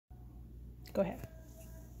Go ahead.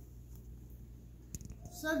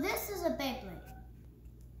 So this is a Beyblade.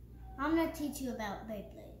 I'm going to teach you about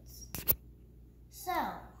Beyblades. So,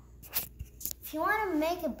 if you want to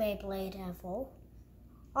make a Beyblade level,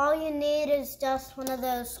 all you need is just one of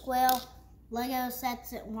those square Lego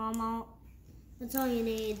sets at Walmart. That's all you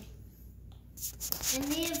need. And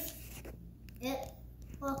these, it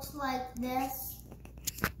looks like this,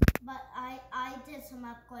 but I did some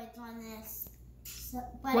upgrades on this. So,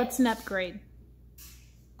 What's an upgrade?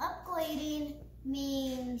 Upgrading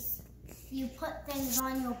means you put things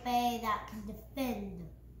on your bay that can defend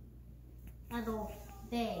other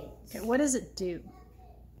bays. Okay, what does it do?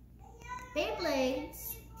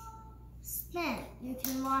 Beyblades spin. You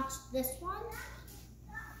can watch this one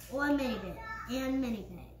or mini bay and mini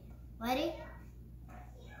bay. Ready?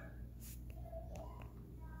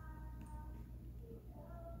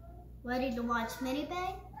 Ready to watch mini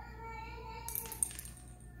bay?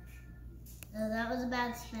 Oh, that was a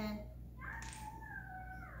bad spin.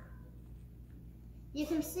 You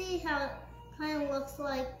can see how it kind of looks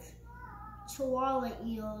like chihuahua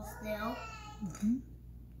eels there. Mm-hmm.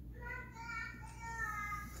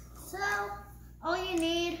 So, all you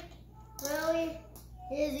need really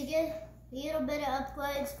is you get a little bit of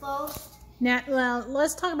upgrades first. Now, well,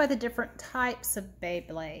 let's talk about the different types of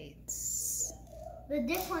Beyblades. The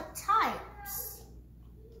different types.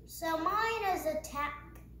 So mine is attack.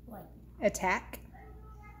 Wait. Attack.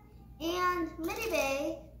 And mini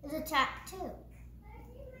bay is attack too.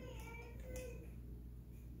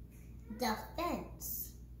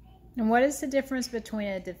 Defense. And what is the difference between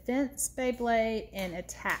a defense Beyblade and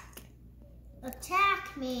attack?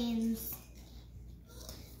 Attack means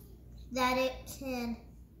that it can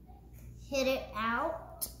hit it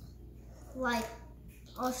out. Like,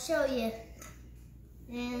 I'll show you.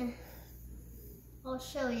 And I'll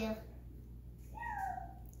show you.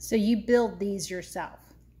 So you build these yourself?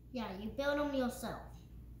 Yeah, you build them yourself.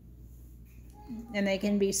 And they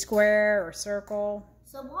can be square or circle?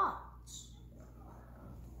 So watch.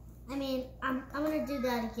 I mean, I'm going to do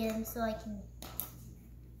that again so I can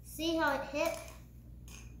see how it hit.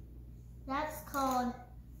 That's called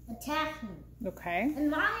attacking. Okay. And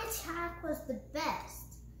my attack was the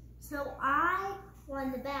best. So I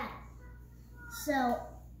won the battle. So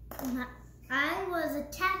I was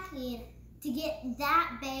attacking to get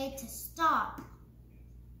that bay to stop.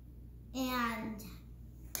 And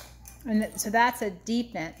So that's a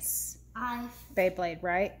defense Beyblade,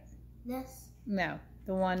 right? This? No,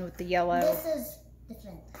 the one with the yellow. This is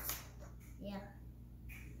defense. Yeah.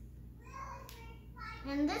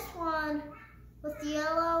 And this one with the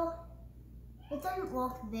yellow, it doesn't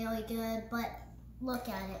look very good, but look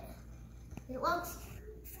at it. It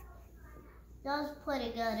does pretty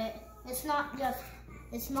good. It's not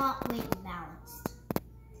weight and balanced.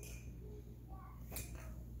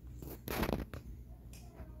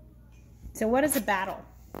 So what is a battle?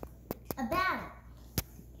 A battle.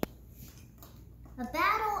 A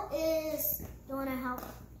battle is, you want to help?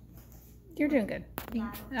 You're doing good.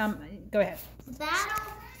 Go ahead. A battle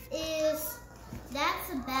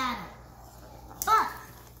that's a battle. But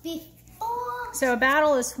before... So a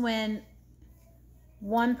battle is when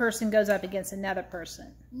one person goes up against another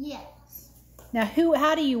person. Yes. Now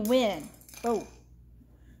how do you win? Oh.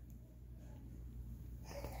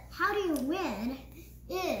 How do you win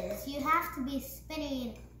is you have to be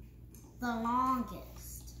spinning the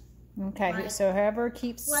longest. Okay, like, so whoever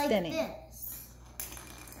keeps spinning. Like this.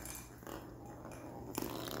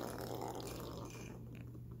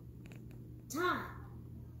 Time.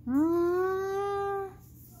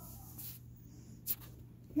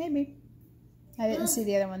 Maybe. I didn't see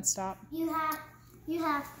the other one stop. You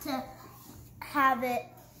have to have it.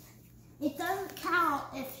 It doesn't count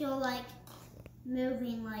if you're like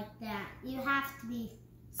moving like that. You have to be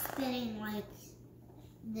spinning like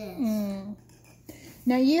this.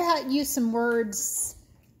 Now you use some words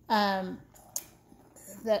that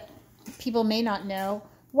people may not know.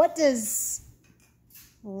 What does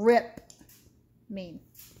rip mean?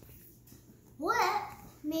 Rip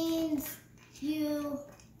means you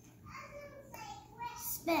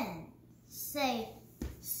spin. Say,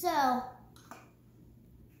 so,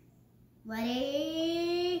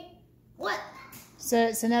 ready, what? So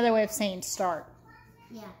it's another way of saying start.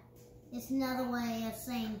 Yeah, it's another way of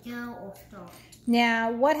saying go or start.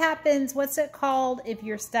 Now, what happens, what's it called if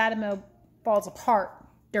your statimo falls apart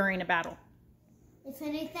during a battle? If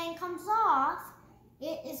anything comes off,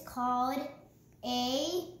 it is called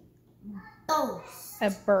a burst.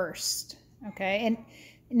 A burst, okay. And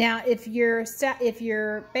now, if your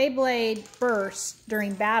Beyblade bursts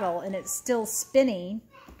during battle and it's still spinning,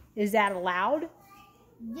 is that allowed?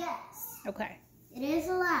 Yes. Okay. It is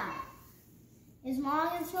allowed, as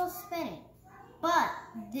long as you're spinning. But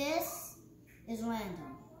this is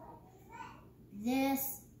random.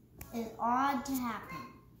 This is odd to happen.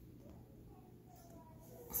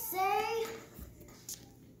 Say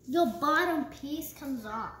your bottom piece comes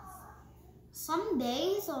off. Some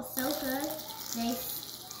days are so good,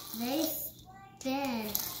 they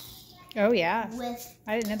spin. Oh yeah.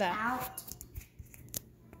 I didn't know Without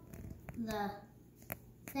the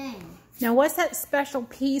thing. Now, what's that special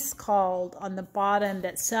piece called on the bottom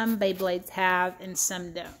that some Beyblades have and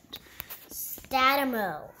some don't?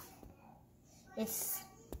 Statamo. It's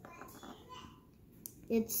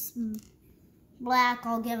black.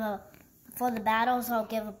 For the battles, I'll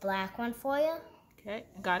give a black one for you. Okay,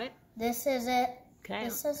 I got it. This is it. Okay.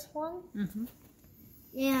 This is one. Mm-hmm.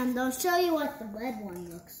 And I'll show you what the red one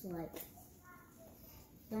looks like.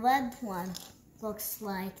 The red one looks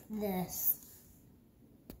like this.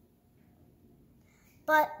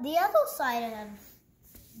 But the other side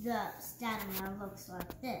of the Statamo looks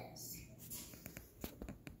like this.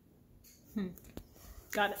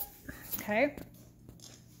 Got it. Okay.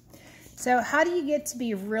 So how do you get to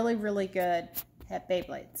be really, really good at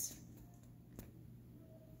Beyblades?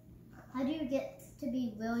 How do you get to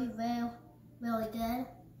be really, really good?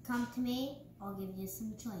 Come to me. I'll give you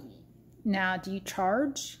some training. Now, do you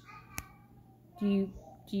charge? Do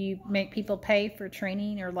you make people pay for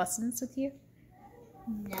training or lessons with you?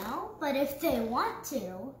 No, but if they want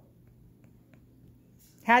to.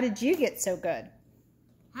 How did you get so good?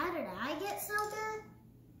 How did I get so good?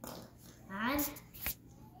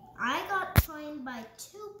 I got trained by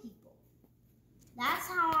 2 people. That's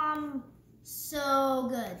how I'm so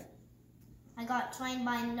good. I got trained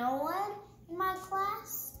by Nolan in my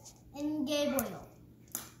class and Gabriel.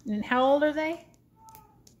 And how old are they?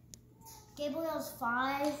 Gabriel's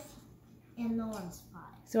 5 and Nolan's 5.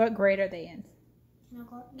 So what grade are they in?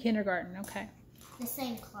 Kindergarten. Kindergarten, okay. The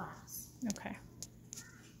same class. Okay.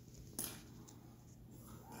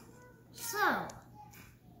 So,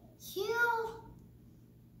 here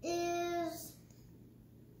is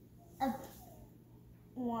a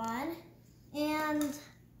one, and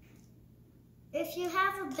if you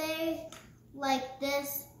have a bay like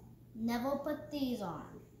this, never put these on.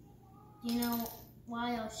 You know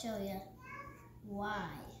why? I'll show you why.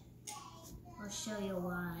 I'll show you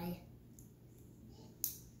why.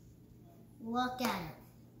 Look at it.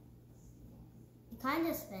 It kind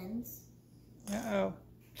of spins. Uh-oh.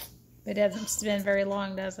 It doesn't spin very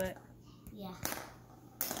long, does it? Yeah.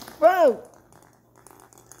 Whoa!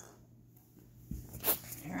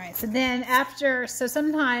 All right, so then so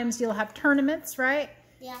sometimes you'll have tournaments, right?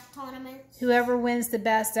 Yeah, tournaments. Whoever wins the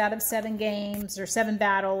best out of 7 games or 7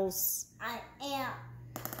 battles.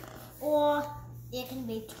 Or it can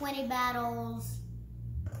be 20 battles.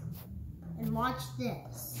 And watch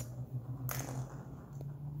this.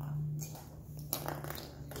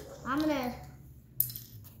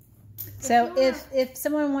 So if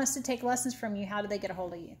someone wants to take lessons from you, how do they get a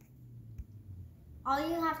hold of you? All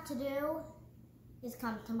you have to do is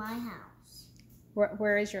come to my house.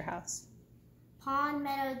 Where is your house? Pond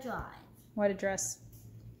Meadow Drive. What address?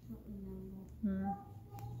 I don't remember.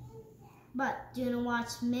 But do you want to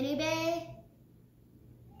watch Mini Bay?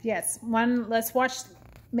 Yes. Let's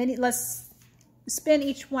spin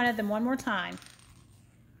each one of them one more time.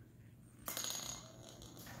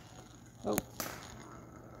 Oh.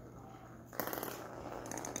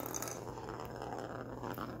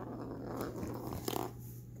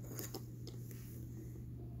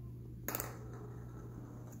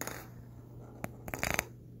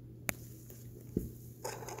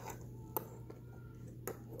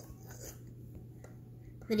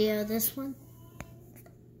 Video this one.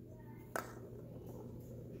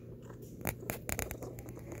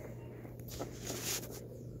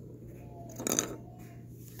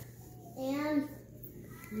 And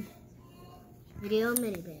video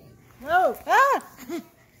Mini Bay. Whoa! Ah! It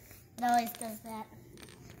always does that.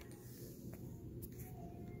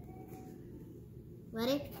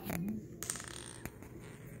 Ready?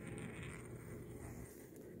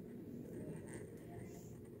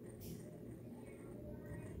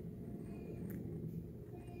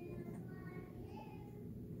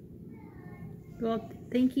 Well,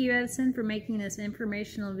 thank you, Edison, for making this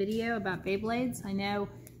informational video about Beyblades. I know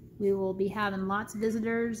we will be having lots of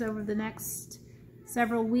visitors over the next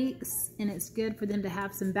several weeks, and it's good for them to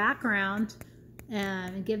have some background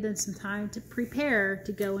and give them some time to prepare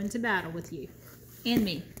to go into battle with you and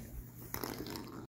me.